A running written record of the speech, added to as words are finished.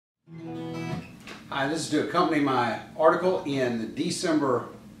Hi, this is to accompany my article in the December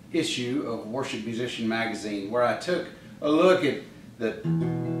issue of Worship Musician magazine, where I took a look at the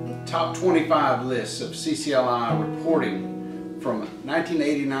top 25 lists of CCLI reporting from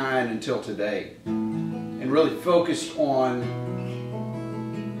 1989 until today, and really focused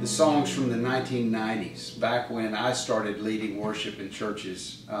on the songs from the 1990s, back when I started leading worship in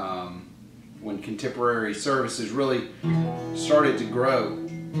churches, when contemporary services really started to grow.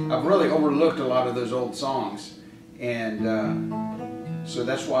 I've really overlooked a lot of those old songs, and so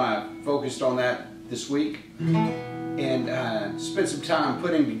that's why I focused on that this week, and spent some time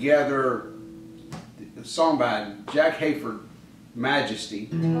putting together a song by Jack Hayford, Majesty,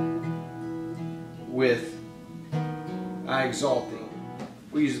 with I Exalt Thee.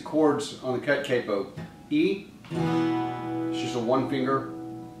 We use the chords on the cut capo. E, it's just a one finger.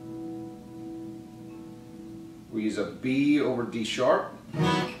 We use a B over D sharp.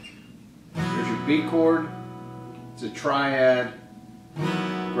 There's your B chord. It's a triad,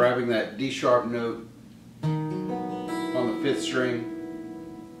 grabbing that D sharp note on the 5th string.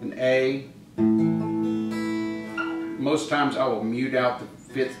 An A. Most times I will mute out the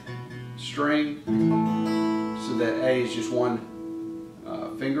 5th string so that A is just one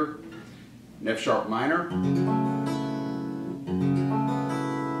finger. An F sharp minor.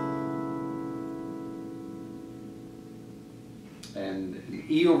 And an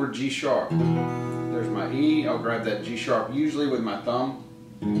E over G sharp. There's my E. I'll grab that G sharp usually with my thumb.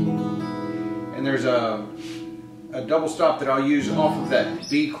 And there's a double stop that I'll use off of that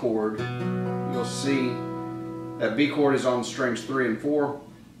B chord. You'll see that B chord is on strings 3 and 4.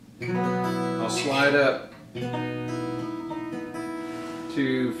 I'll slide up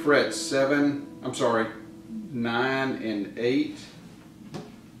to frets 9 and 8.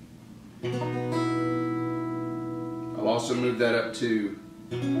 I'll also move that up to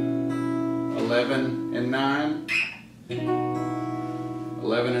 11 and 9,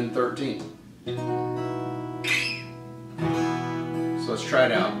 11 and 13. So let's try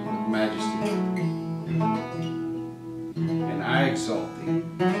it out with Majesty. And I exalt thee.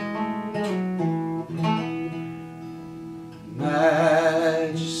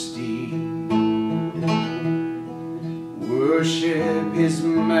 Majesty, worship His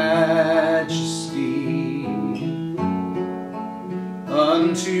majesty.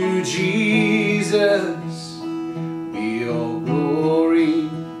 Unto Jesus be all glory,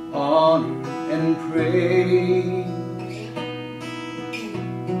 honor, and praise.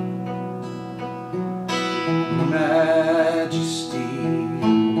 Majesty,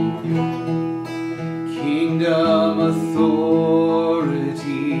 kingdom,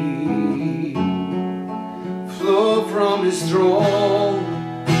 authority, flow from His throne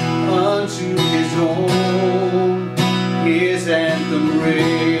unto His own. His anthem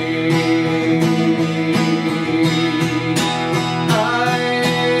reigns. I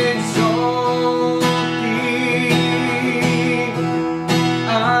exalt thee,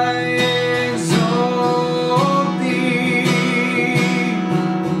 I exalt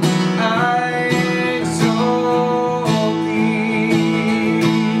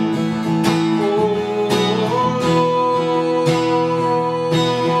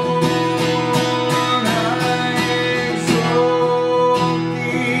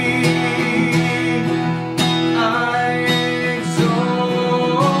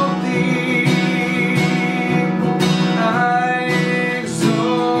thee, I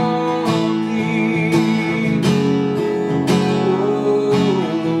exalt thee,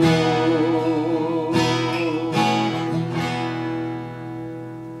 oh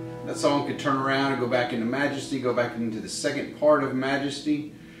that song could turn around and go back into Majesty, go back into the second part of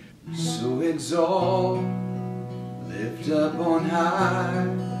Majesty. So exalt, lift up on high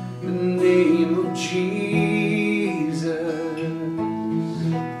the name of Jesus.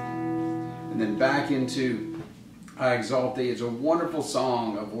 And then back into I Exalt Thee. It's a wonderful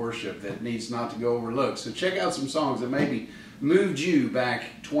song of worship that needs not to go overlooked. So check out some songs that maybe moved you back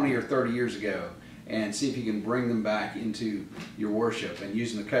 20 or 30 years ago, and see if you can bring them back into your worship. And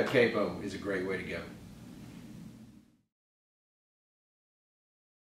using the cut capo is a great way to go.